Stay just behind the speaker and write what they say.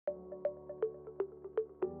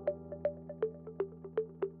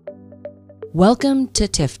Welcome to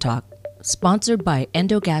TIF Talk, sponsored by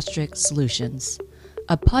Endogastric Solutions,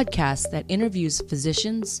 a podcast that interviews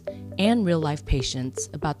physicians and real-life patients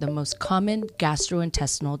about the most common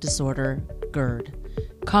gastrointestinal disorder, GERD,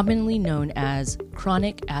 commonly known as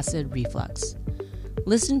chronic acid reflux.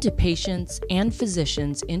 Listen to patients and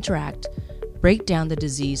physicians interact, break down the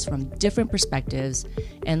disease from different perspectives,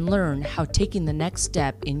 and learn how taking the next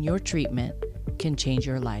step in your treatment can change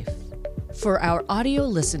your life. For our audio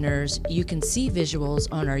listeners, you can see visuals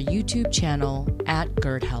on our YouTube channel at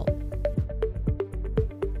GERD Help.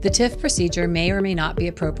 The TIF procedure may or may not be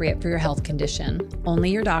appropriate for your health condition.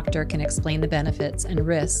 Only your doctor can explain the benefits and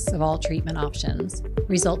risks of all treatment options.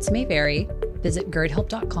 Results may vary. Visit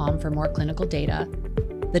gerdhelp.com for more clinical data.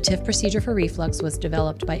 The TIF procedure for reflux was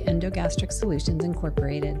developed by Endogastric Solutions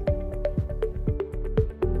Incorporated.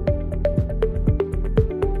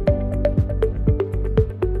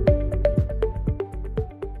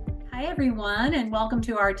 Everyone, and welcome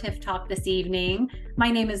to our TIF Talk this evening.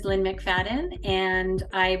 My name is Lynn McFadden, and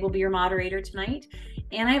I will be your moderator tonight.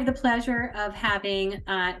 And I have the pleasure of having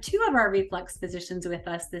two of our reflux physicians with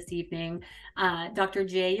us this evening, Dr.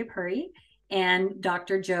 Yepuri and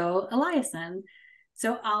Dr. Joe Elieson.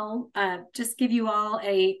 So I'll just give you all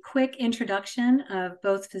a quick introduction of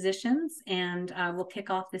both physicians, and we'll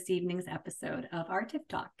kick off this evening's episode of our TIF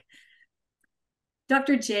Talk.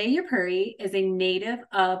 Dr. Yepuri is a native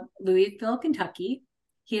of Louisville, Kentucky.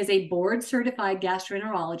 He is a board-certified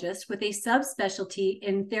gastroenterologist with a subspecialty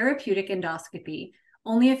in therapeutic endoscopy.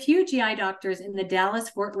 Only a few GI doctors in the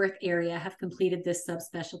Dallas-Fort Worth area have completed this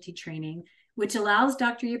subspecialty training, which allows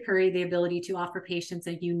Dr. Yepuri the ability to offer patients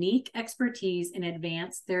a unique expertise in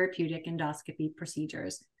advanced therapeutic endoscopy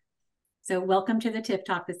procedures. So welcome to the TIF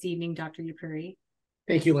Talk this evening, Dr. Yepuri.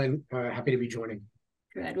 Thank you, Lynn. Happy to be joining.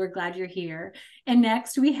 Good. We're glad you're here. And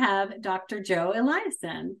next we have Dr. Joe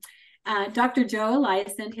Elieson. Dr. Joe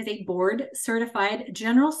Elieson is a board-certified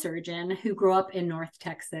general surgeon who grew up in North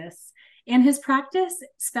Texas, and his practice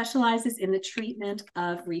specializes in the treatment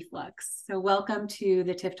of reflux. So welcome to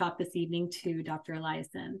the TIF Talk this evening to Dr.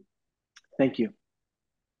 Elieson. Thank you.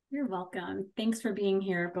 You're welcome. Thanks for being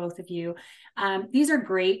here, both of you. These are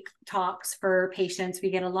great talks for patients. We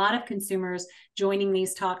get a lot of consumers joining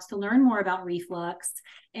these talks to learn more about reflux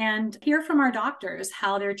and hear from our doctors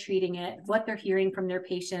how they're treating it, what they're hearing from their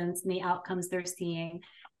patients, and the outcomes they're seeing.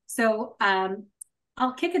 So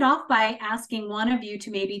I'll kick it off by asking one of you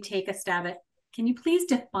to maybe take a stab at, can you please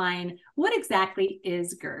define what exactly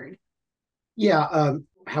is GERD? Yeah,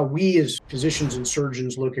 how we as physicians and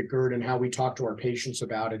surgeons look at GERD and how we talk to our patients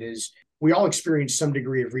about it is we all experience some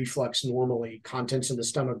degree of reflux normally. Contents in the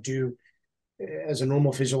stomach do, as a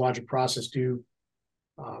normal physiologic process, do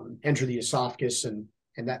enter the esophagus, and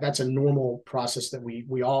that's a normal process that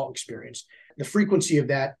we all experience. The frequency of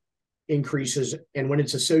that increases, and when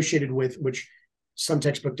it's associated with, which some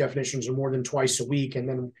textbook definitions are more than twice a week, and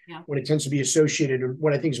then when it tends to be associated,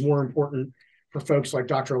 what I think is more important for folks like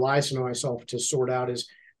Dr. Elieson and myself to sort out is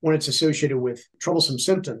when it's associated with troublesome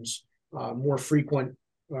symptoms, more frequent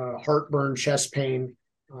heartburn, chest pain,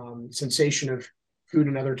 sensation of food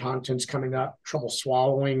and other contents coming up, trouble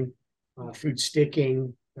swallowing, food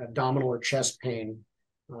sticking, abdominal or chest pain.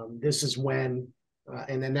 This is when,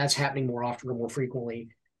 and then that's happening more often or more frequently.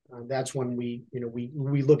 That's when we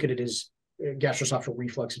look at it as gastroesophageal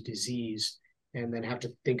reflux disease, and then have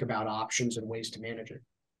to think about options and ways to manage it.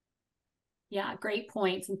 Yeah, great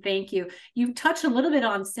points. And thank you. You touched a little bit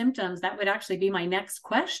on symptoms. That would actually be my next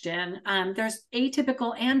question. There's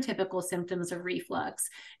atypical and typical symptoms of reflux.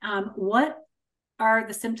 What are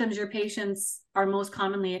the symptoms your patients are most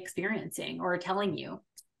commonly experiencing or telling you?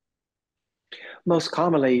 Most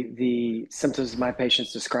commonly, the symptoms my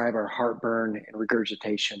patients describe are heartburn and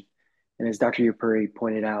regurgitation. And as Dr. Yepuri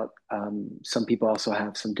pointed out, some people also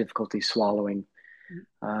have some difficulty swallowing.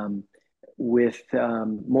 With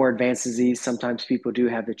more advanced disease, sometimes people do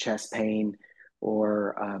have the chest pain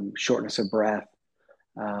or shortness of breath.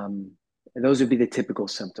 And those would be the typical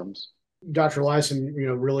symptoms. Dr. Elieson,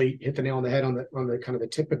 really hit the nail on the head on the kind of the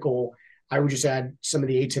typical. I would just add some of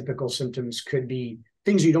the atypical symptoms could be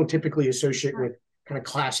things you don't typically associate with kind of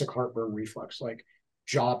classic heartburn reflux, like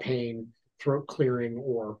jaw pain, throat clearing,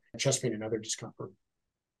 or chest pain and other discomfort.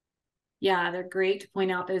 Yeah, they're great to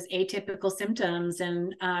point out those atypical symptoms.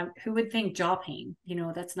 And who would think jaw pain?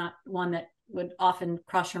 That's not one that would often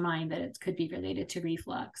cross your mind that it could be related to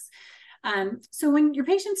reflux. So when your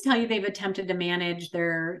patients tell you they've attempted to manage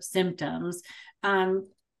their symptoms,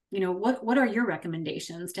 what are your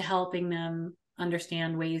recommendations to helping them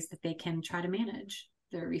understand ways that they can try to manage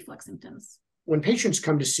their reflux symptoms? when patients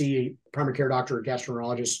come to see a primary care doctor or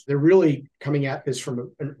gastroenterologist, they're really coming at this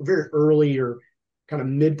from a very early or kind of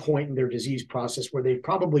midpoint in their disease process where they've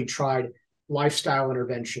probably tried lifestyle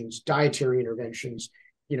interventions, dietary interventions,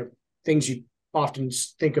 things you often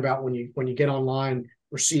think about when you get online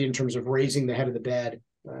or see in terms of raising the head of the bed,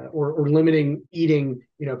 or limiting eating,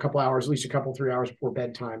 a couple hours, at least a couple, 3 hours before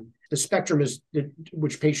bedtime. The spectrum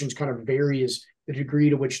which patients kind of vary is the degree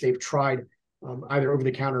to which they've tried either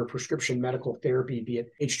over-the-counter or prescription medical therapy, be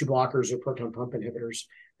it H2 blockers or proton pump inhibitors.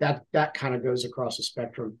 That kind of goes across the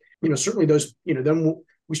spectrum. Certainly those, then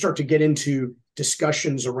we start to get into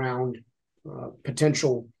discussions around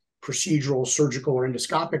potential procedural, surgical, or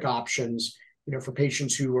endoscopic options, for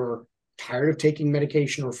patients who are tired of taking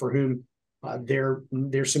medication or for whom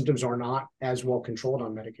their symptoms are not as well controlled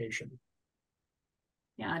on medication.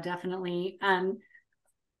 Yeah, definitely.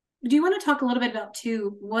 Do you want to talk a little bit about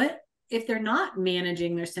too, what if they're not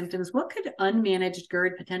managing their symptoms, what could unmanaged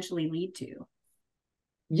GERD potentially lead to?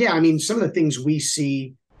 Yeah, some of the things we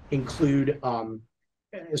see include,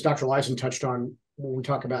 as Dr. Elieson touched on, when we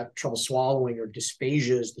talk about trouble swallowing, or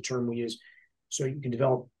dysphagia is the term we use. So you can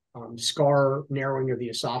develop scar narrowing of the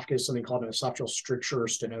esophagus, something called an esophageal stricture or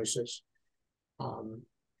stenosis. You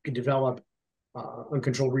can develop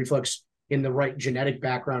uncontrolled reflux in the right genetic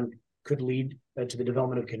background, could lead to the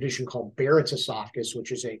development of a condition called Barrett's esophagus,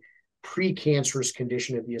 which is a precancerous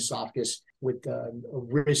condition of the esophagus with a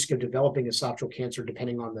risk of developing esophageal cancer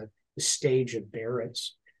depending on the stage of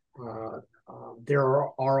Barrett's. There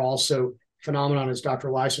are also phenomenon, as Dr.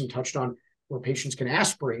 Elieson touched on, where patients can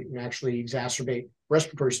aspirate and actually exacerbate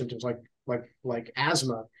respiratory symptoms like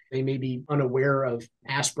asthma. They may be unaware of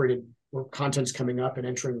aspirated or contents coming up and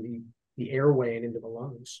entering the airway and into the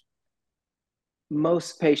lungs.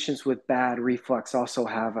 Most patients with bad reflux also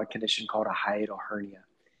have a condition called a hiatal hernia.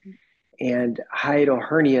 And hiatal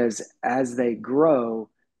hernias, as they grow,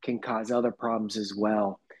 can cause other problems as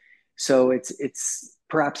well. So it's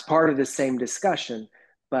perhaps part of the same discussion,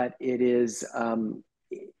 but it is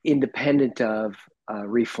independent of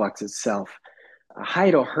reflux itself.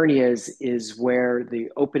 Hiatal hernias is where the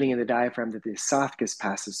opening of the diaphragm that the esophagus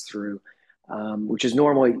passes through, which is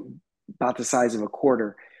normally about the size of a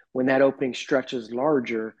quarter. When that opening stretches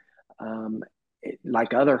larger,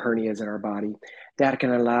 like other hernias in our body, that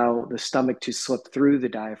can allow the stomach to slip through the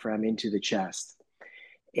diaphragm into the chest.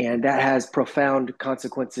 And that has profound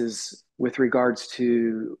consequences with regards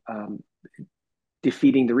to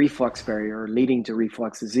defeating the reflux barrier, or leading to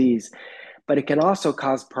reflux disease. But it can also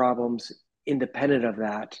cause problems independent of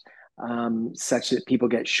that, such that people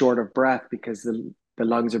get short of breath because the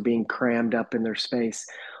lungs are being crammed up in their space,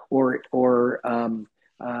 or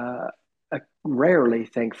rarely,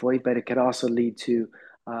 thankfully, but it can also lead to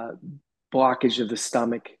blockage of the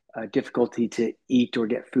stomach, difficulty to eat or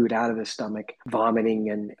get food out of the stomach, vomiting,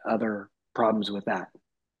 and other problems with that.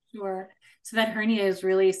 Sure. So that hernia is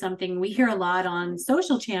really something we hear a lot on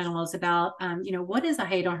social channels about, what is a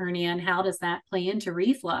hiatal hernia and how does that play into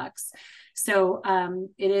reflux? So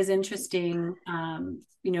it is interesting,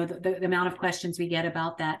 the amount of questions we get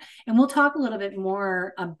about that. And we'll talk a little bit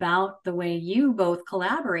more about the way you both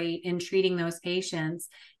collaborate in treating those patients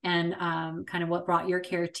and kind of what brought your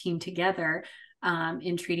care team together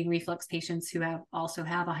in treating reflux patients who also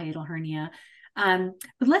have a hiatal hernia.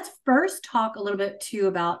 But let's first talk a little bit too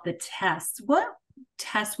about the tests. What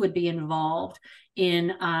tests would be involved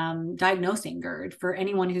in diagnosing GERD for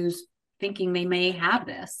anyone who's thinking they may have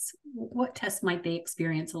this? What tests might they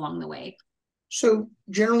experience along the way? So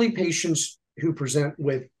generally patients who present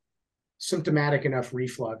with symptomatic enough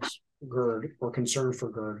reflux, GERD, or concern for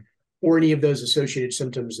GERD, or any of those associated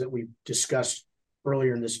symptoms that we discussed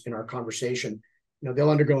earlier in our conversation, they'll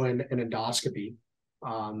undergo an endoscopy,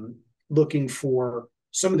 looking for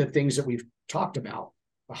some of the things that we've talked about: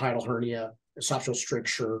 a hiatal hernia, esophageal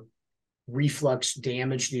stricture, reflux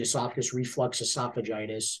damage to the esophagus, reflux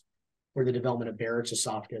esophagitis, or the development of Barrett's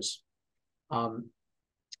esophagus.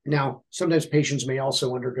 Now, sometimes patients may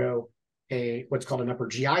also undergo what's called an upper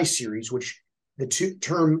GI series, which the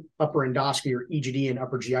term upper endoscopy or EGD and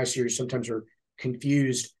upper GI series sometimes are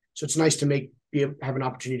confused. So it's nice to have an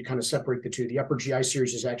opportunity to kind of separate the two. The upper GI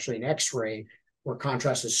series is actually an X-ray where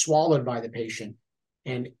contrast is swallowed by the patient,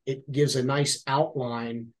 and it gives a nice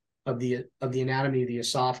outline of the anatomy of the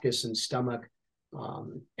esophagus and stomach,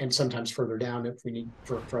 and sometimes further down if we need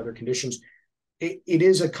for other conditions. It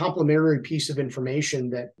is a complementary piece of information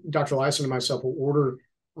that Dr. Elieson and myself will order.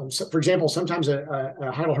 So for example, sometimes a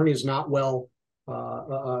hiatal hernia is not well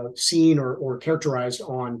seen or characterized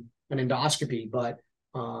on an endoscopy, but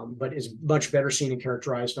is much better seen and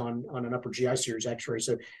characterized on an upper GI series X-ray.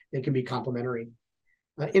 So they can be complementary.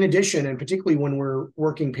 In addition, and particularly when we're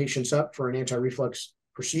working patients up for an anti-reflux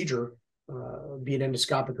procedure, be it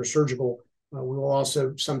endoscopic or surgical, we will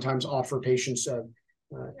also sometimes offer patients a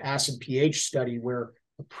acid pH study where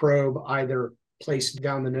a probe either placed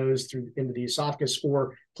down the nose through into the esophagus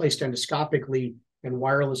or placed endoscopically and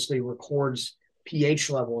wirelessly records pH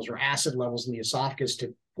levels or acid levels in the esophagus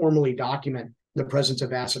to formally document the presence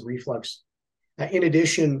of acid reflux. In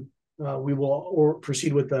addition, we will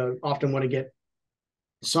proceed with often want to get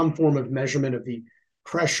some form of measurement of the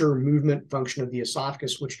pressure movement function of the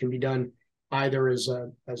esophagus, which can be done either as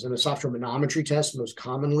an esophageal manometry test, most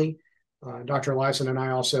commonly. Dr. Elieson and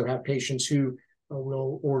I also have patients who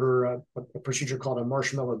will order a procedure called a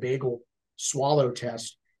marshmallow bagel swallow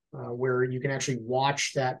test, where you can actually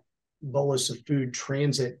watch that bolus of food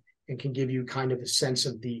transit and can give you kind of a sense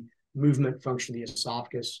of the movement function of the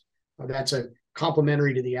esophagus. That's a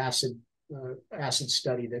complementary to the acid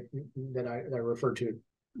study that I referred to.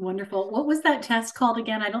 Wonderful. What was that test called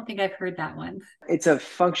again? I don't think I've heard that one. It's a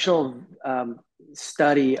functional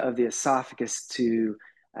study of the esophagus to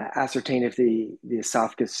ascertain if the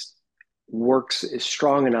esophagus works is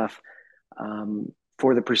strong enough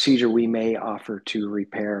for the procedure we may offer to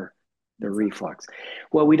repair the reflux.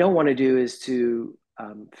 What we don't want to do is to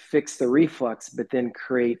fix the reflux, but then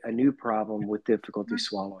create a new problem with difficulty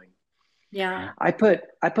swallowing. Yeah. I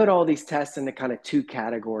put all these tests into kind of two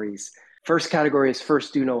categories. First category is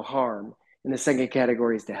first do no harm, and the second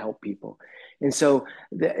category is to help people. And so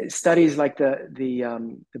the studies like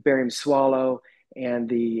the barium swallow and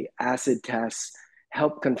the acid tests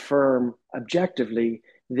help confirm objectively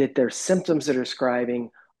that their symptoms that are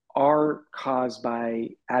describing are caused by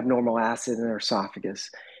abnormal acid in their esophagus.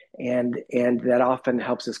 And that often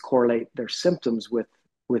helps us correlate their symptoms with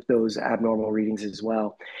those abnormal readings as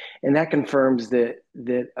well. And that confirms that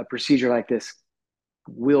a procedure like this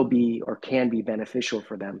will be or can be beneficial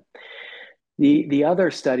for them. The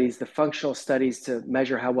other studies, the functional studies to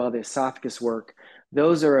measure how well the esophagus work,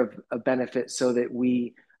 those are of benefit so that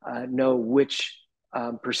we know which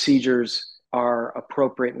procedures are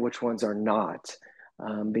appropriate and which ones are not.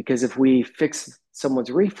 Because if we fix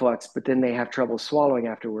someone's reflux, but then they have trouble swallowing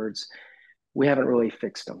afterwards, we haven't really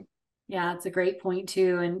fixed them. Yeah, it's a great point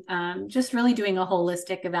too. And just really doing a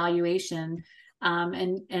holistic evaluation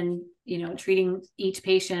and treating each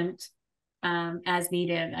patient as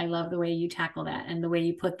needed. I love the way you tackle that and the way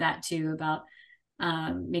you put that too about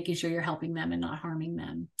making sure you're helping them and not harming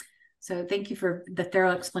them. So thank you for the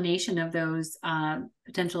thorough explanation of those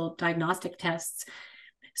potential diagnostic tests.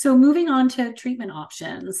 So moving on to treatment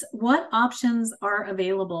options, what options are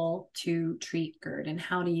available to treat GERD and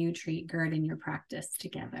how do you treat GERD in your practice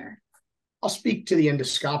together? I'll speak to the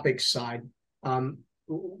endoscopic side.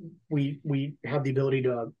 We have the ability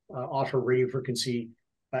to offer radiofrequency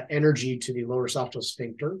energy to the lower esophageal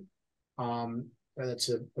sphincter. That's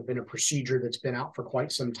been a procedure that's been out for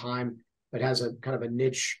quite some time, but has a kind of a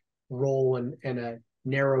niche role and a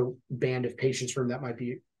narrow band of patients for whom that might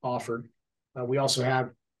be offered. We also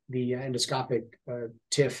have the endoscopic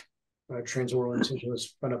TIF, transoral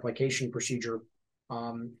incisionless fundoplication procedure,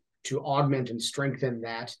 to augment and strengthen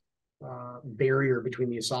that barrier between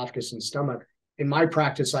the esophagus and stomach. In my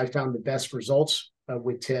practice, I found the best results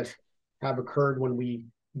with TIF have occurred when we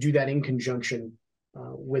do that in conjunction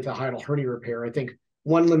with a hiatal hernia repair. I think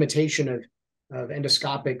one limitation of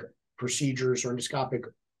endoscopic procedures or endoscopic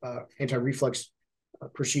anti-reflux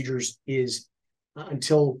procedures is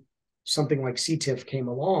until something like CTIF came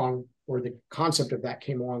along, or the concept of that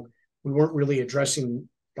came along, we weren't really addressing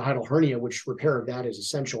the hiatal hernia, which repair of that is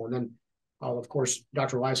essential. And then, of course,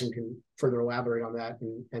 Dr. Elieson can further elaborate on that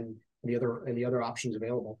and the other options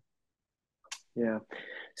available. Yeah.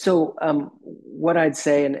 So what I'd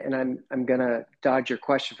say, and I'm going to dodge your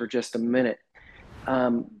question for just a minute.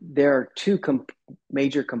 There are two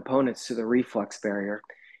major components to the reflux barrier.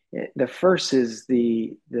 The first is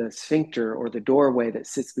the sphincter or the doorway that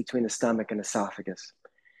sits between the stomach and esophagus.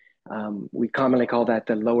 We commonly call that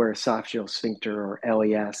the lower esophageal sphincter, or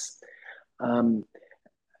LES.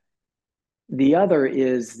 The other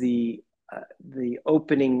is the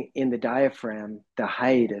opening in the diaphragm, the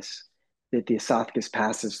hiatus that the esophagus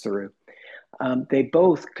passes through. They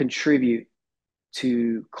both contribute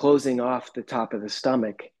to closing off the top of the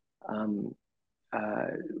stomach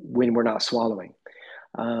when we're not swallowing.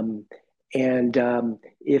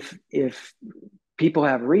 If people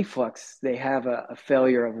have reflux, they have a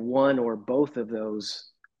failure of one or both of those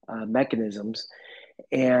mechanisms.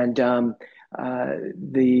 And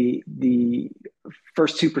the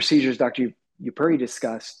first two procedures Dr. Yepuri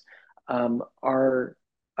discussed are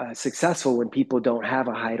successful when people don't have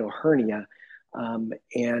a hiatal hernia,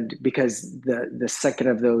 and because the second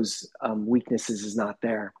of those weaknesses is not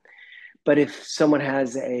there. But if someone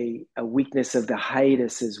has a weakness of the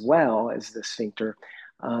hiatus as well as the sphincter,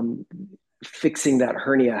 fixing that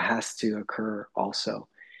hernia has to occur also.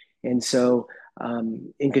 And so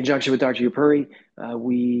in conjunction with Dr. Yepuri,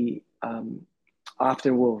 we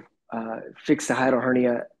often will fix the hiatal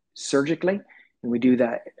hernia surgically, and we do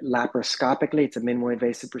that laparoscopically. It's a minimally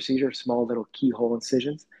invasive procedure, small little keyhole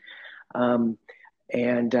incisions.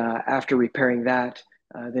 And after repairing that,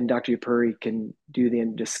 then Dr. Yepuri can do the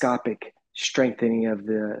endoscopic strengthening of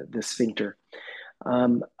the sphincter.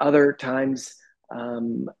 Other times,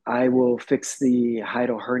 I will fix the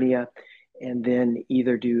hiatal hernia and then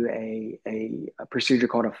either do a procedure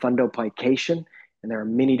called a fundoplication. And there are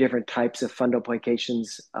many different types of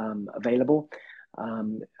fundoplications available.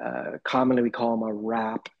 Commonly, we call them a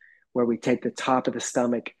wrap, where we take the top of the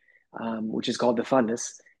stomach, which is called the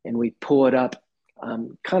fundus, and we pull it up,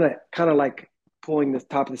 kind of like pulling the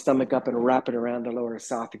top of the stomach up and wrap it around the lower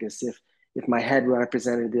esophagus. If my head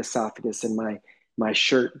represented the esophagus and my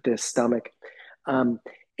shirt the stomach, and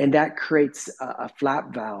that creates a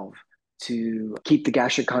flap valve to keep the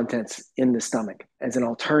gastric contents in the stomach. As an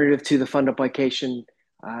alternative to the fundoplication,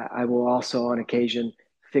 I will also on occasion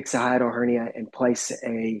fix a hiatal hernia and place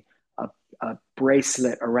a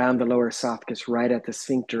bracelet around the lower esophagus right at the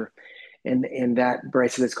sphincter. And that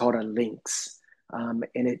bracelet is called a lynx. And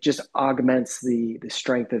it just augments the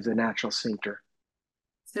strength of the natural sphincter.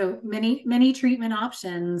 So many treatment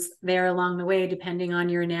options there along the way, depending on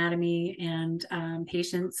your anatomy and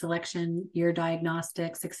patient selection, your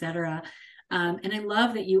diagnostics, et cetera. And I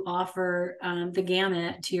love that you offer the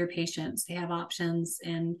gamut to your patients. They have options,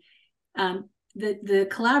 and the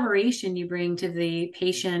collaboration you bring to the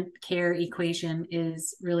patient care equation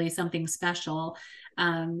is really something special.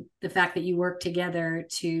 The fact that you work together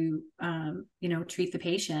to treat the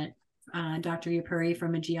patient, Dr. Yepuri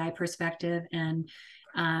from a GI perspective, and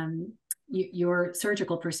your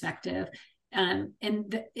surgical perspective.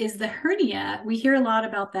 Is the hernia, we hear a lot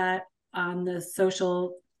about that on the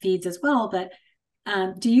social feeds as well, but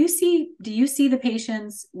do you see the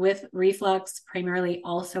patients with reflux primarily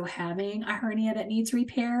also having a hernia that needs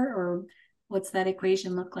repair, or what's that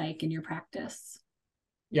equation look like in your practice?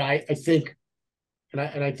 Yeah, I think, and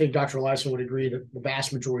I think Dr. Elieson would agree that the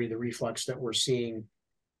vast majority of the reflux that we're seeing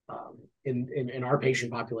in our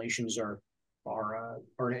patient populations are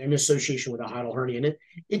in association with a hiatal hernia. And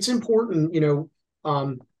it's important, so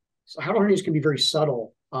hiatal hernias can be very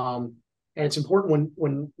subtle. And it's important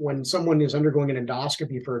when someone is undergoing an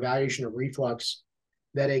endoscopy for evaluation of reflux,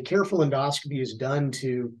 that a careful endoscopy is done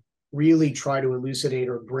to really try to elucidate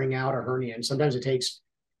or bring out a hernia. And sometimes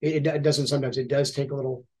it does take a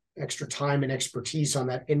little extra time and expertise on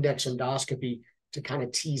that index endoscopy to kind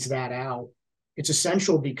of tease that out. It's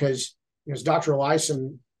essential because, as Dr.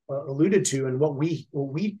 Elieson alluded to, and what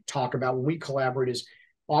we talk about when we collaborate is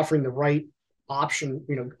offering the right option,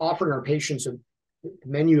 offering our patients a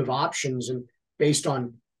menu of options, and based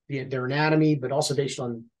on their anatomy, but also based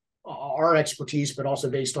on our expertise, but also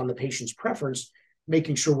based on the patient's preference,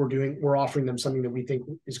 making sure we're offering them something that we think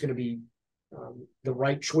is going to be the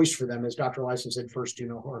right choice for them. As Dr. Elieson said, first, do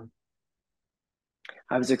no harm.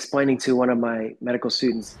 I was explaining to one of my medical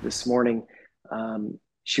students this morning,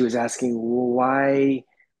 she was asking, why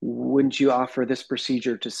wouldn't you offer this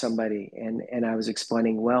procedure to somebody? And I was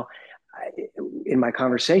explaining, well, in my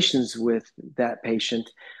conversations with that patient,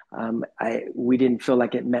 we didn't feel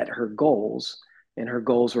like it met her goals, and her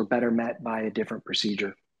goals were better met by a different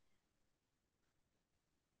procedure.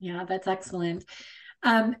 Yeah, that's excellent.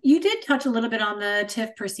 You did touch a little bit on the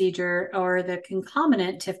TIF procedure, or the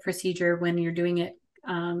concomitant TIF procedure, when you're doing it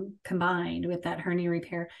combined with that hernia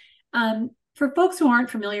repair. For folks who aren't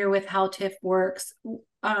familiar with how TIF works,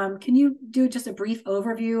 can you do just a brief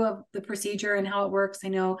overview of the procedure and how it works? I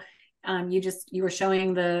know you were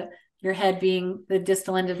showing your head being the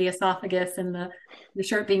distal end of the esophagus and the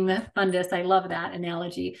shirt being the fundus. I love that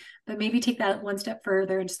analogy, but maybe take that one step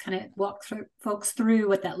further and just kind of walk folks through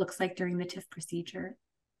what that looks like during the TIF procedure.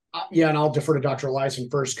 Yeah, and I'll defer to Dr.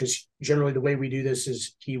 Elieson first, because generally the way we do this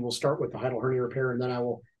is he will start with the hiatal hernia repair, and then I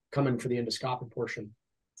will come in for the endoscopic portion.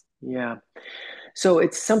 Yeah. So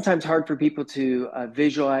it's sometimes hard for people to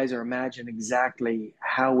visualize or imagine exactly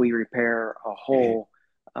how we repair a hole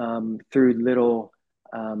through little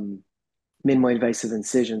minimally invasive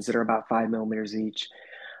incisions that are about 5 millimeters each.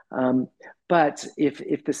 But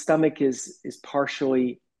if the stomach is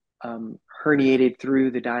partially herniated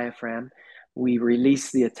through the diaphragm, we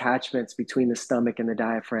release the attachments between the stomach and the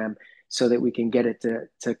diaphragm so that we can get it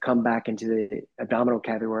to come back into the abdominal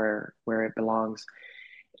cavity where it belongs.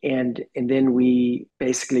 and then we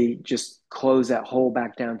basically just close that hole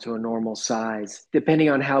back down to a normal size. Depending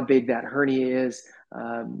on how big that hernia is,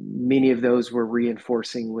 many of those we're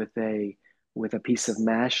reinforcing with a piece of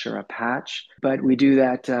mesh or a patch, but we do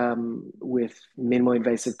that with minimally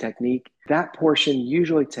invasive technique. That portion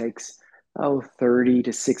usually takes 30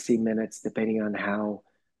 to 60 minutes, depending on how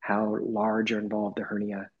large or involved the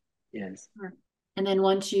hernia is. And then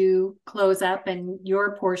once you close up and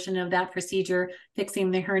your portion of that procedure,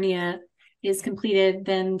 fixing the hernia, is completed,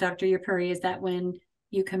 then Dr. Yepuri, is that when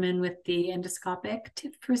you come in with the endoscopic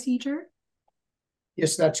TIF procedure?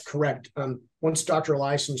 Yes, that's correct. Once Dr.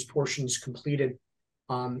 Elieson's portion is completed,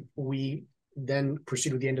 we then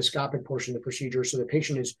proceed with the endoscopic portion of the procedure. So the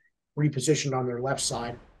patient is repositioned on their left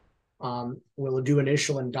side. We'll do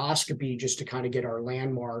initial endoscopy just to kind of get our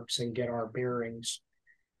landmarks and get our bearings.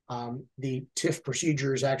 The TIF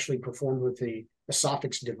procedure is actually performed with the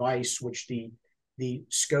esophagus device, which the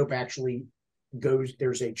scope actually goes,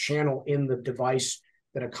 there's a channel in the device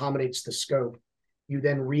that accommodates the scope. You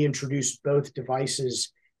then reintroduce both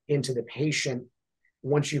devices into the patient.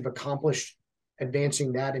 Once you've accomplished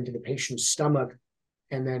advancing that into the patient's stomach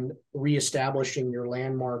and then reestablishing your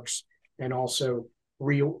landmarks and also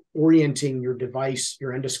reorienting your device,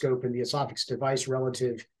 your endoscope and the esophagus device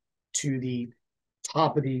relative to the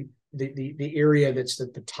top of the area that's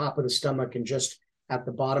at the top of the stomach and just at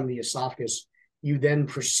the bottom of the esophagus, you then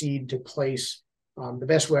proceed to place, the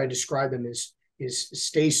best way I describe them is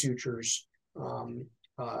stay sutures,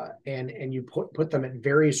 and you put them at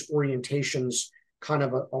various orientations, kind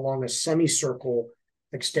of along a semicircle,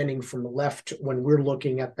 extending from the left. When we're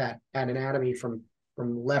looking at that at anatomy from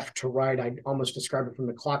left to right, I almost describe it from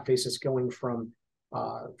the clock face. It's going from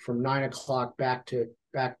 9 o'clock back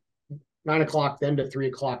 9 o'clock, then to 3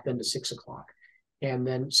 o'clock, then to 6 o'clock. And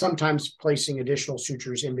then sometimes placing additional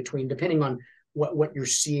sutures in between, depending on what you're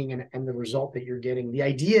seeing and the result that you're getting. The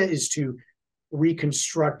idea is to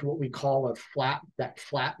reconstruct what we call that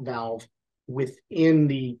flat valve within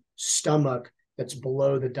the stomach that's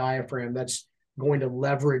below the diaphragm. That's going to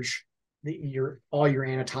leverage all your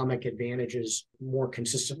anatomic advantages more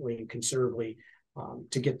consistently and considerably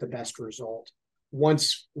to get the best result.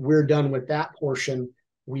 Once we're done with that portion,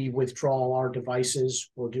 we withdraw our devices.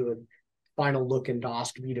 We'll do a final look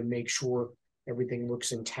endoscopy to make sure everything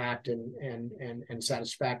looks intact and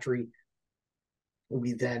satisfactory.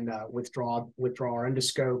 We then withdraw our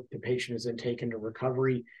endoscope. The patient is then taken to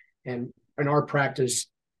recovery. And in our practice,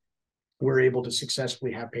 we're able to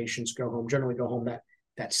successfully have patients generally go home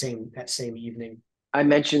that same evening. I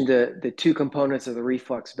mentioned the two components of the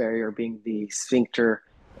reflux barrier being the sphincter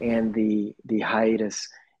and the hiatus.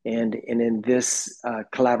 And in this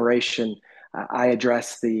collaboration, I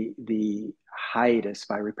address the hiatus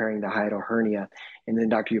by repairing the hiatal hernia. And then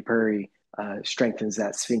Dr. Yepuri strengthens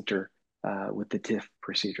that sphincter with the TIF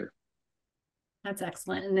procedure. That's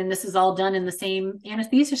excellent. And then this is all done in the same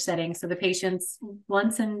anesthesia setting. So the patient's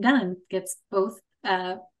once and done gets both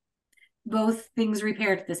things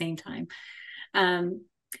repaired at the same time.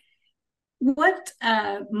 What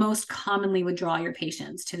most commonly would draw your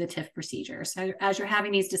patients to the TIF procedure? So as you're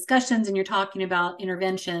having these discussions and you're talking about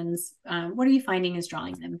interventions, what are you finding is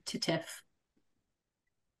drawing them to TIF?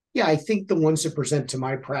 Yeah, I think the ones that present to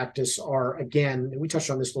my practice are, again, we touched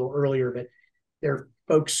on this a little earlier, but they're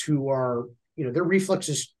folks who are, their reflux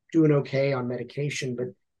is doing okay on medication, but,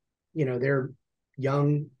 they're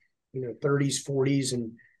young, 30s, 40s,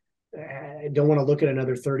 and don't want to look at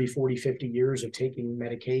another 30, 40, 50 years of taking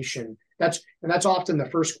medication. That's often the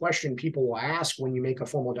first question people will ask when you make a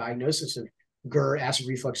formal diagnosis of GERD, acid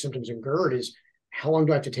reflux symptoms in GERD, is how long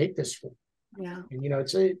do I have to take this for? Yeah. And,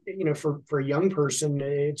 it's for a young person,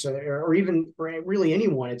 or even for really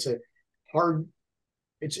anyone, it's a hard,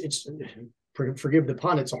 forgive the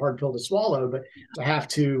pun, it's a hard pill to swallow, but to have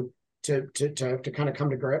to kind of come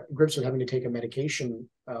to grips with having to take a medication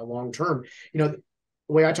long term. The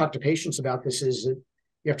way I talk to patients about this is that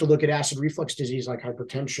you have to look at acid reflux disease like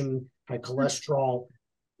hypertension, high cholesterol,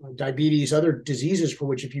 diabetes, other diseases for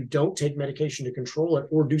which if you don't take medication to control it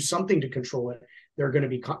or do something to control it, there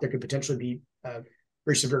could potentially be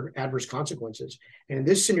very severe adverse consequences. And in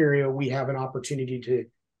this scenario, we have an opportunity to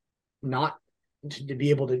be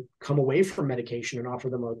able to come away from medication and offer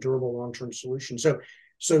them a durable long-term solution.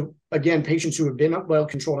 So again, patients who have been well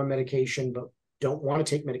controlled on medication but don't want to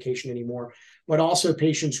take medication anymore, but also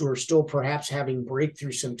patients who are still perhaps having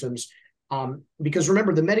breakthrough symptoms. Because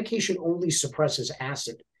remember, the medication only suppresses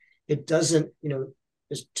acid. It doesn't,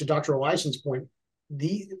 to Dr. Elieson's point,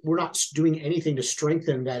 we're not doing anything to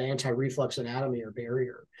strengthen that anti-reflux anatomy or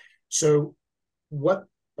barrier. So what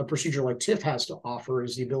a procedure like TIF has to offer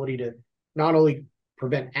is the ability to not only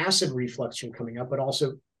prevent acid reflux from coming up, but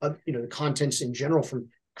also, the contents in general from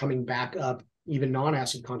coming back up, even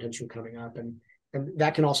non-acid contents from coming up. And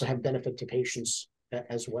that can also have benefit to patients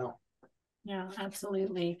as well. Yeah,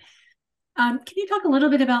 absolutely. Can you talk a little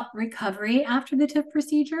bit about recovery after the TIF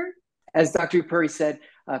procedure? As Dr. Yepuri said,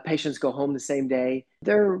 patients go home the same day.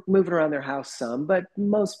 They're moving around their house some, but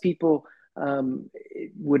most people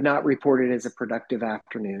would not report it as a productive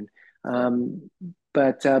afternoon.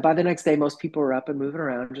 But by the next day, most people are up and moving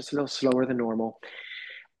around just a little slower than normal.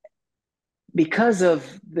 Because of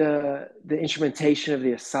the instrumentation of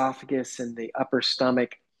the esophagus and the upper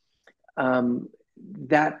stomach,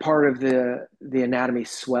 that part of the anatomy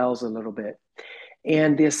swells a little bit.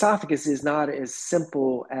 And the esophagus is not as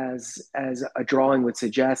simple as a drawing would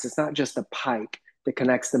suggest. It's not just a pipe that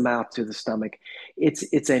connects the mouth to the stomach.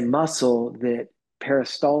 It's a muscle that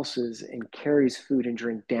peristalses and carries food and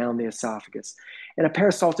drink down the esophagus. And a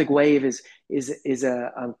peristaltic wave is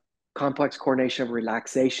a complex coordination of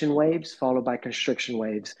relaxation waves followed by constriction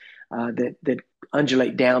waves that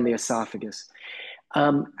undulate down the esophagus.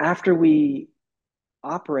 After we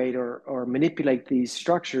operate or manipulate these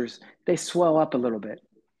structures, they swell up a little bit.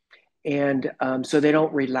 And so they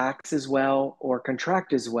don't relax as well or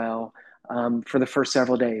contract as well for the first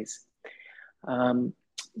several days.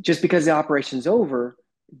 Just because the operation's over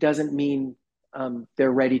doesn't mean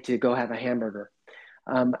they're ready to go have a hamburger.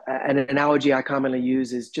 An analogy I commonly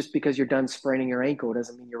use is just because you're done spraining your ankle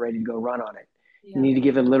doesn't mean you're ready to go run on it. Yeah. You need to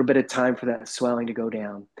give it a little bit of time for that swelling to go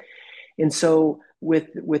down. And so with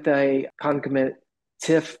a concomitant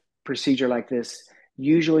TIF procedure like this,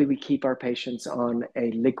 usually we keep our patients on a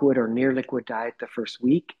liquid or near liquid diet the first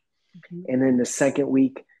week. Mm-hmm. And then the second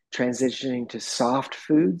week, transitioning to soft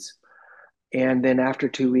foods. And then after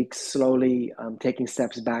 2 weeks, slowly taking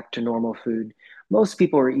steps back to normal food. Most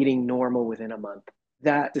people are eating normal within a month.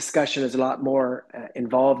 That discussion is a lot more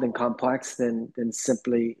involved and complex than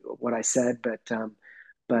simply what I said. But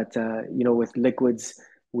with liquids,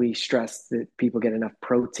 we stress that people get enough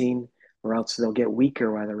protein, or else they'll get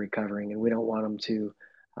weaker while they're recovering, and we don't want them to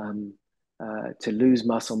lose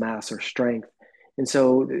muscle mass or strength. And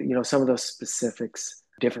so, some of those specifics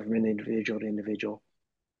differ from individual to individual.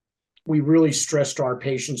 We really stressed to our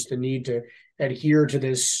patients the need to adhere to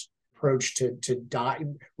this approach to diet,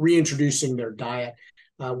 reintroducing their diet.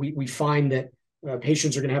 We find that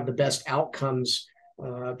patients are going to have the best outcomes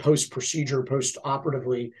post-procedure,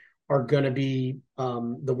 post-operatively, are going to be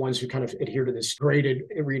the ones who kind of adhere to this graded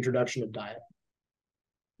reintroduction of diet.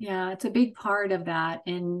 Yeah, it's a big part of that.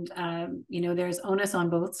 And, there's onus on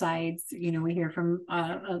both sides. We hear from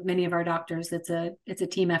many of our doctors, it's a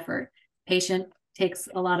team effort. Patient takes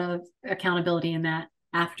a lot of accountability in that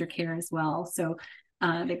aftercare as well. So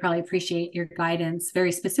they probably appreciate your guidance,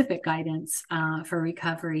 very specific guidance for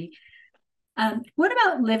recovery. What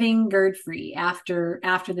about living GERD-free after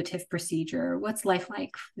the TIF procedure? What's life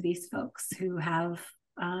like for these folks who have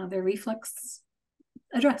their reflux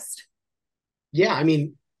addressed? Yeah, I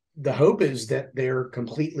mean, the hope is that they're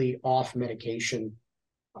completely off medication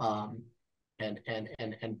and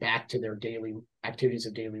back to their daily activities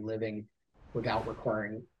of daily living without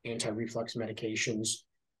requiring anti-reflux medications.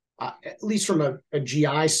 At least from a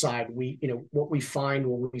GI side, what we find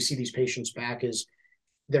when we see these patients back is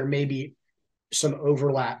there may be some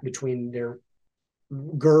overlap between their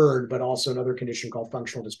GERD, but also another condition called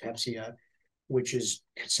functional dyspepsia, which is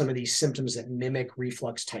some of these symptoms that mimic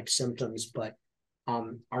reflux type symptoms, but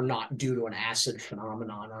are not due to an acid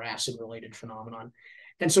phenomenon or acid related phenomenon.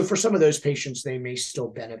 And so for some of those patients, they may still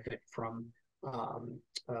benefit from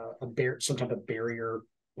some type of barrier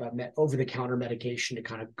over-the-counter medication to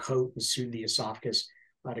kind of coat and soothe the esophagus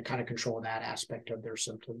to kind of control that aspect of their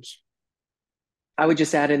symptoms. I would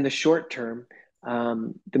just add in the short term,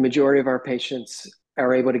 the majority of our patients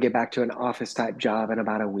are able to get back to an office type job in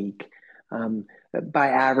about a week. By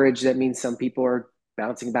average, that means some people are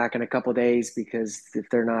bouncing back in a couple of days because if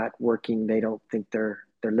they're not working, they don't think they're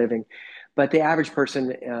living. But the average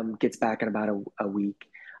person gets back in about a week.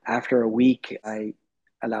 After a week, I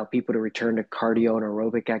allow people to return to cardio and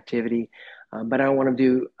aerobic activity, but I don't want them to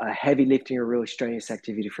do a heavy lifting or really strenuous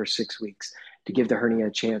activity for 6 weeks to give the hernia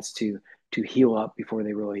a chance to heal up before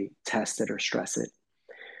they really test it or stress it.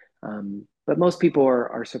 But most people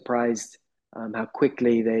are surprised how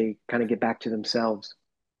quickly they kind of get back to themselves.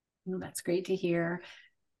 Well, that's great to hear.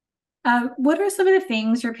 What are some of the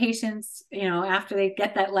things your patients, after they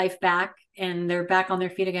get that life back and they're back on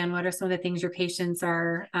their feet again, what are some of the things your patients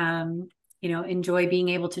are, enjoy being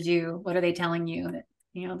able to do? What are they telling you that,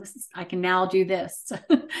 I can now do this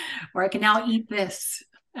or I can now eat this?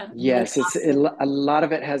 Yes, a lot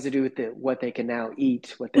of it has to do with what they can now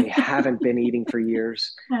eat, what they haven't been eating for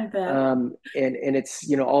years. I bet. And it's,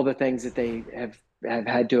 all the things that they have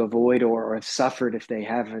had to avoid or have suffered if they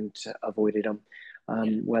haven't avoided them,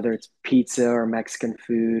 whether it's pizza or Mexican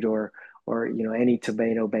food or any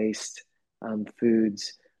tomato-based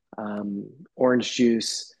foods, orange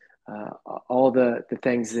juice, all the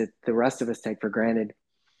things that the rest of us take for granted.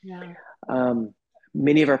 Yeah.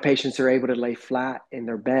 Many of our patients are able to lay flat in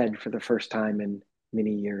their bed for the first time in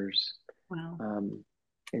many years. Wow.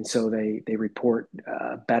 And so they report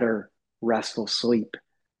better restful sleep.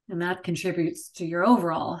 And that contributes to your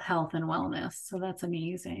overall health and wellness. So that's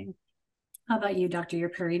amazing. How about you, Dr.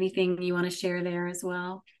 Yepuri? Anything you want to share there as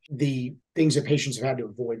well? The things that patients have had to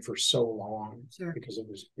avoid for so long, Sure. because it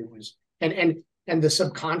was and the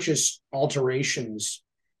subconscious alterations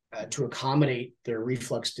to accommodate their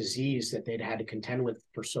reflux disease that they'd had to contend with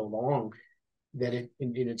for so long, that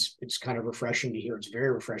it's kind of refreshing to hear. It's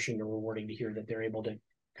very refreshing and rewarding to hear that they're able to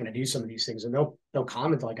kind of do some of these things, and they'll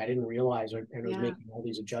comment like, I didn't realize, and I was making all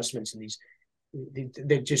these adjustments, and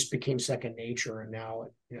they just became second nature, and now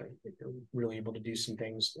they're really able to do some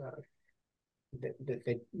things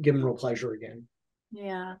that give them real pleasure again.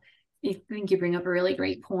 Yeah, I think you bring up a really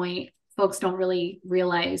great point. Folks don't really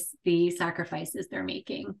realize the sacrifices they're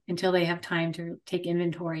making until they have time to take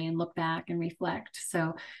inventory and look back and reflect.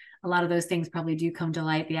 So a lot of those things probably do come to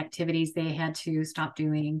light, the activities they had to stop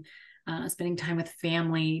doing, spending time with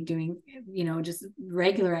family, doing, just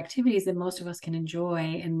regular activities that most of us can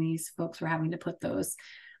enjoy. And these folks were having to put those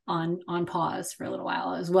on pause for a little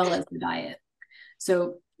while, as well as the diet.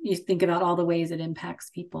 So you think about all the ways it impacts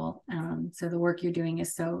people. So the work you're doing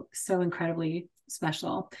is so incredibly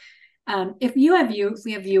special. If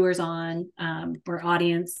we have viewers on, or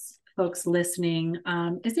audience folks listening,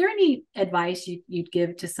 is there any advice you'd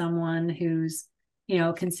give to someone who's,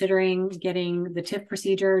 considering getting the TIF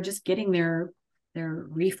procedure, just getting their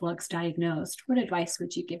reflux diagnosed? What advice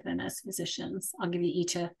would you give them as physicians? I'll give you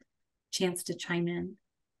each a chance to chime in.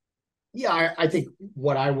 Yeah, I think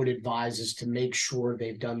what I would advise is to make sure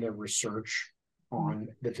they've done their research on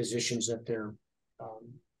the physicians that they're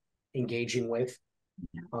engaging with.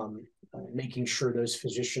 Making sure those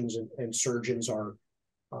physicians and surgeons are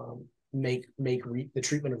make the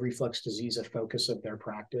treatment of reflux disease a focus of their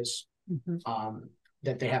practice.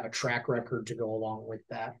 That they have a track record to go along with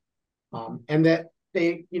that, and that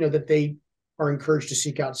they are encouraged to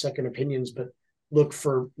seek out second opinions, but look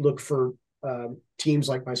for teams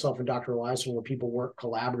like myself and Dr. Elieson, where people work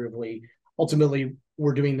collaboratively. Ultimately,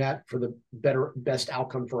 we're doing that for the best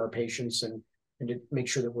outcome for our patients, and to make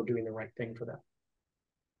sure that we're doing the right thing for them.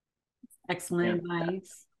 Excellent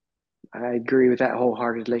advice. I agree with that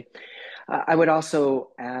wholeheartedly. I would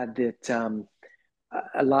also add that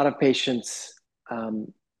a lot of patients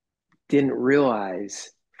didn't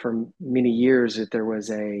realize for many years that there was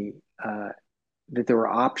that there were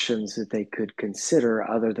options that they could consider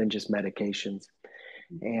other than just medications.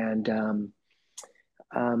 And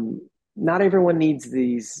not everyone needs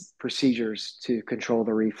these procedures to control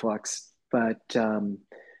the reflux, but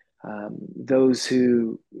those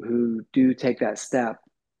who do take that step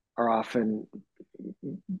are often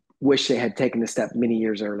wish they had taken the step many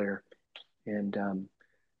years earlier. And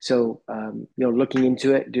so looking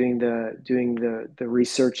into it, doing the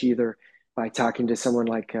research, either by talking to someone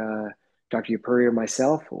like Dr. Yepuri or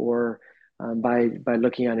myself, or by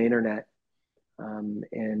looking on the internet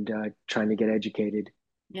and trying to get educated.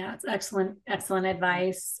 Yeah, it's excellent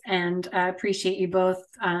advice, and I appreciate you both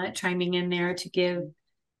chiming in there to give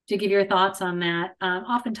your thoughts on that.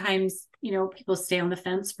 Oftentimes, people stay on the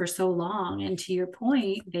fence for so long, and to your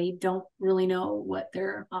point, they don't really know what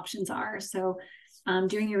their options are. So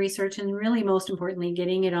doing your research, and really most importantly,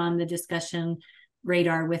 getting it on the discussion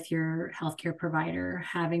radar with your healthcare provider,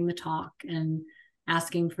 having the talk and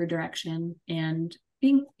asking for direction, and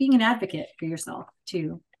being an advocate for yourself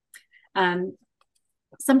too.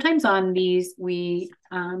 Sometimes on these, we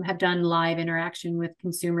have done live interaction with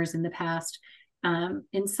consumers in the past.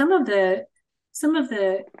 And some of the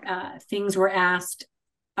things were asked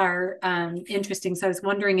are interesting. So I was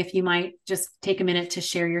wondering if you might just take a minute to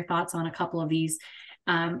share your thoughts on a couple of these.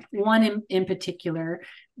 One in particular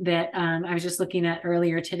that I was just looking at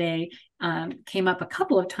earlier today came up a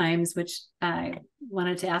couple of times, which I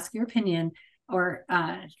wanted to ask your opinion or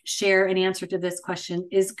share an answer to this question.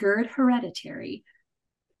 Is GERD hereditary?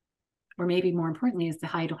 Or maybe more importantly, is the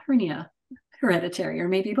hiatal hernia hereditary, or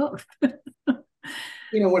maybe both?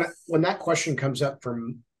 When that question comes up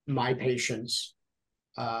from my patients,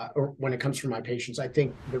 or when it comes from my patients, I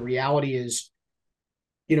think the reality is,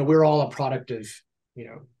 we're all a product of,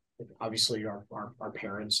 obviously our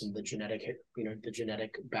parents and the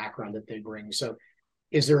genetic background that they bring. So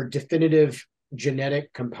is there a definitive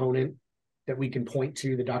genetic component that we can point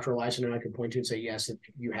to, that Dr. Elieson and I can point to and say, yes, if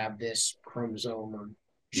you have this chromosome or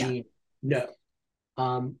gene? No.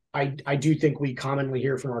 I do think we commonly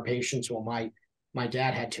hear from our patients, well, my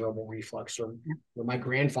dad had terrible reflux, or my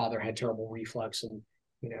grandfather had terrible reflux, and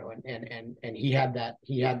he had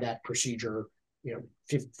that procedure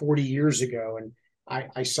 40 years ago, and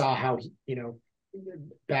I saw how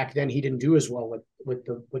back then he didn't do as well with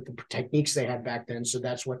the techniques they had back then. So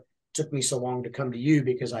that's what took me so long to come to you,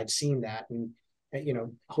 because I'd seen that, and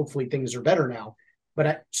hopefully things are better now.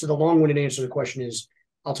 But so the long-winded answer to the question is,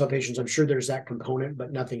 I'll tell patients, I'm sure there's that component,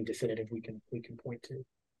 but nothing definitive we can point to.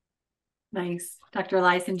 Nice. Dr.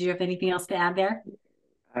 Elieson, do you have anything else to add there?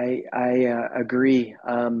 I agree.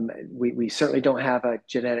 We certainly don't have a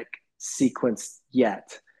genetic sequence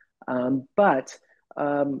yet, but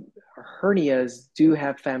hernias do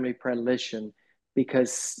have family predilection,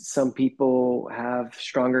 because some people have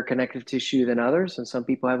stronger connective tissue than others, and some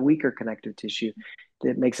people have weaker connective tissue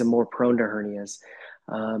that makes them more prone to hernias.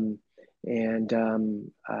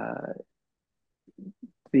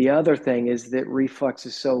 The other thing is that reflux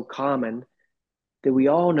is so common that we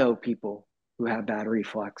all know people who have bad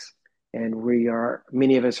reflux, and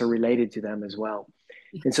many of us are related to them as well.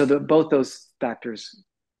 And so both those factors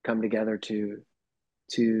come together to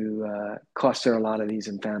cluster a lot of these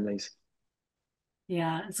in families.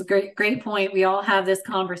 Yeah, it's a great point. We all have this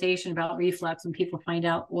conversation about reflux when people find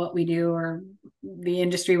out what we do or the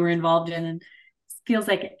industry we're involved in, and it feels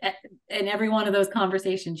like in every one of those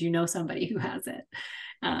conversations, somebody who has it.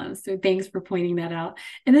 So thanks for pointing that out.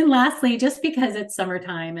 And then lastly, just because it's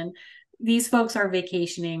summertime and these folks are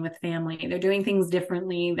vacationing with family, they're doing things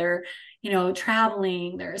differently. They're,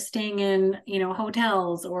 traveling, they're staying in,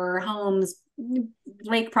 hotels or homes,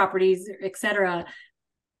 lake properties, etc.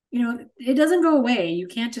 It doesn't go away. You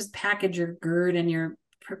can't just package your GERD and your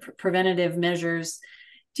preventative measures.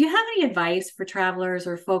 Do you have any advice for travelers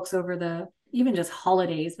or folks over even just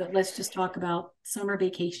holidays, but let's just talk about summer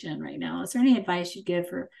vacation right now? Is there any advice you'd give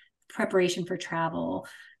for preparation for travel,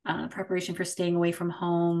 preparation for staying away from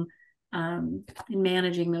home, and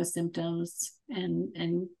managing those symptoms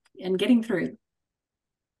and getting through?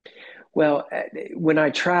 Well, when I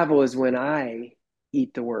travel is when I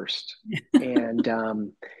eat the worst. And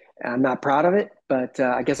I'm not proud of it, but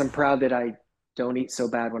I guess I'm proud that I don't eat so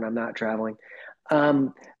bad when I'm not traveling.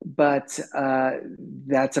 But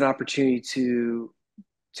that's an opportunity to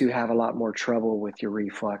have a lot more trouble with your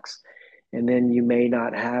reflux. And then you may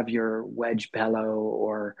not have your wedge pillow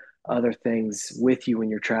or other things with you when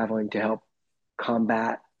you're traveling to help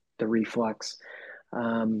combat the reflux.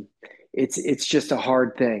 It's just a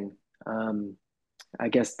hard thing. I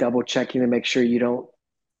guess double checking to make sure you don't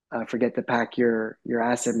forget to pack your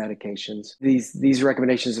acid medications. These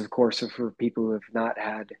recommendations, of course, are for people who have not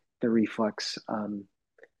had the reflux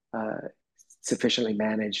sufficiently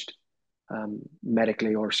managed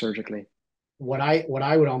medically or surgically. What I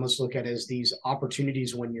would almost look at is these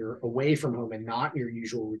opportunities when you're away from home and not your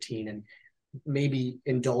usual routine, and maybe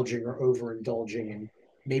indulging or overindulging, and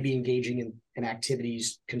maybe engaging in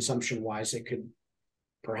activities consumption-wise that could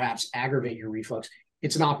perhaps aggravate your reflux.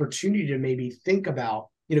 It's an opportunity to maybe think about,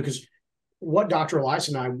 because what Dr. Elieson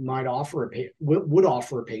and I might would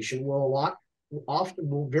offer a patient will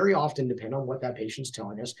very often depend on what that patient's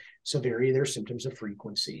telling us, severity of their symptoms, of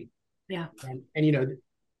frequency. Yeah. And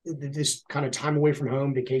this kind of time away from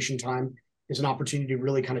home, vacation time, is an opportunity to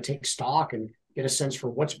really kind of take stock and get a sense for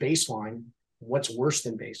what's baseline, what's worse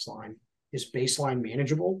than baseline. Is baseline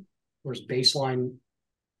manageable, or is baseline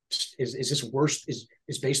is this worse? Is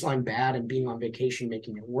baseline bad, and being on vacation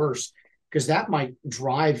making it worse? Because that might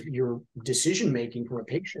drive your decision making from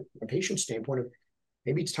a patient standpoint of,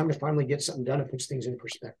 maybe it's time to finally get something done. It puts things in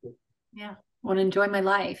perspective. Yeah. I want to enjoy my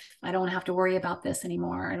life. I don't have to worry about this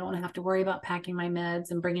anymore. I don't have to worry about packing my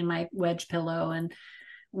meds and bringing my wedge pillow and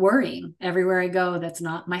worrying everywhere I go. That's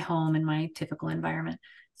not my home and my typical environment.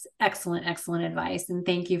 It's excellent, excellent advice. And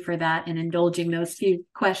thank you for that and indulging those few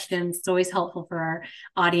questions. It's always helpful for our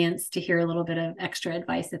audience to hear a little bit of extra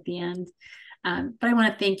advice at the end. But I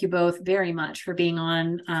want to thank you both very much for being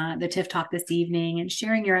on the TIF Talk this evening and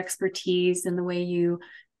sharing your expertise and the way you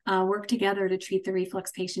work together to treat the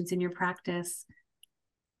reflux patients in your practice.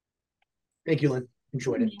 Thank you, Lynn.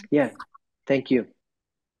 Enjoyed it. Yeah, thank you.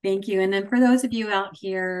 Thank you. And then for those of you out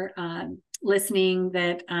here listening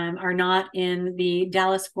that are not in the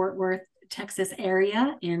Dallas-Fort Worth, Texas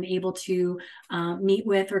area and able to meet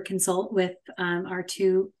with or consult with our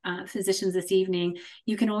two physicians this evening,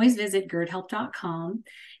 you can always visit GERDhelp.com.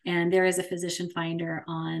 And there is a physician finder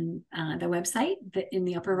on the website in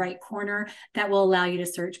the upper right corner that will allow you to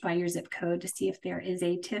search by your zip code to see if there is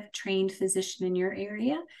a TIF trained physician in your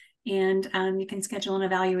area. And you can schedule an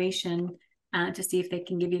evaluation to see if they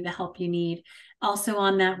can give you the help you need. Also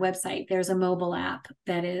on that website, there's a mobile app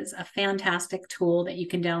that is a fantastic tool that you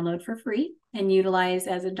can download for free and utilize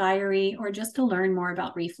as a diary or just to learn more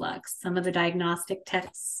about reflux, some of the diagnostic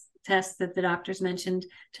tests that the doctors mentioned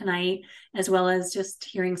tonight, as well as just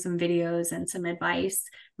hearing some videos and some advice,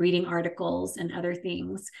 reading articles and other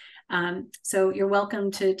things. So you're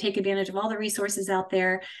welcome to take advantage of all the resources out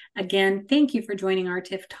there. Again, thank you for joining our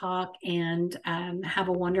TIF Talk, and have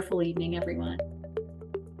a wonderful evening, everyone.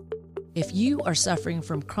 If you are suffering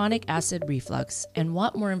from chronic acid reflux and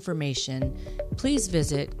want more information, please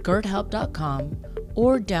visit gerdhelp.com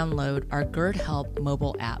or download our GERD Help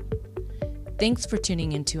mobile app. Thanks for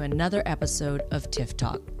tuning into another episode of TIF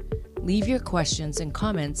Talk. Leave your questions and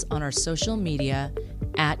comments on our social media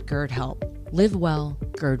 @GERD Help. Live well,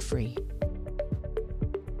 GERD free.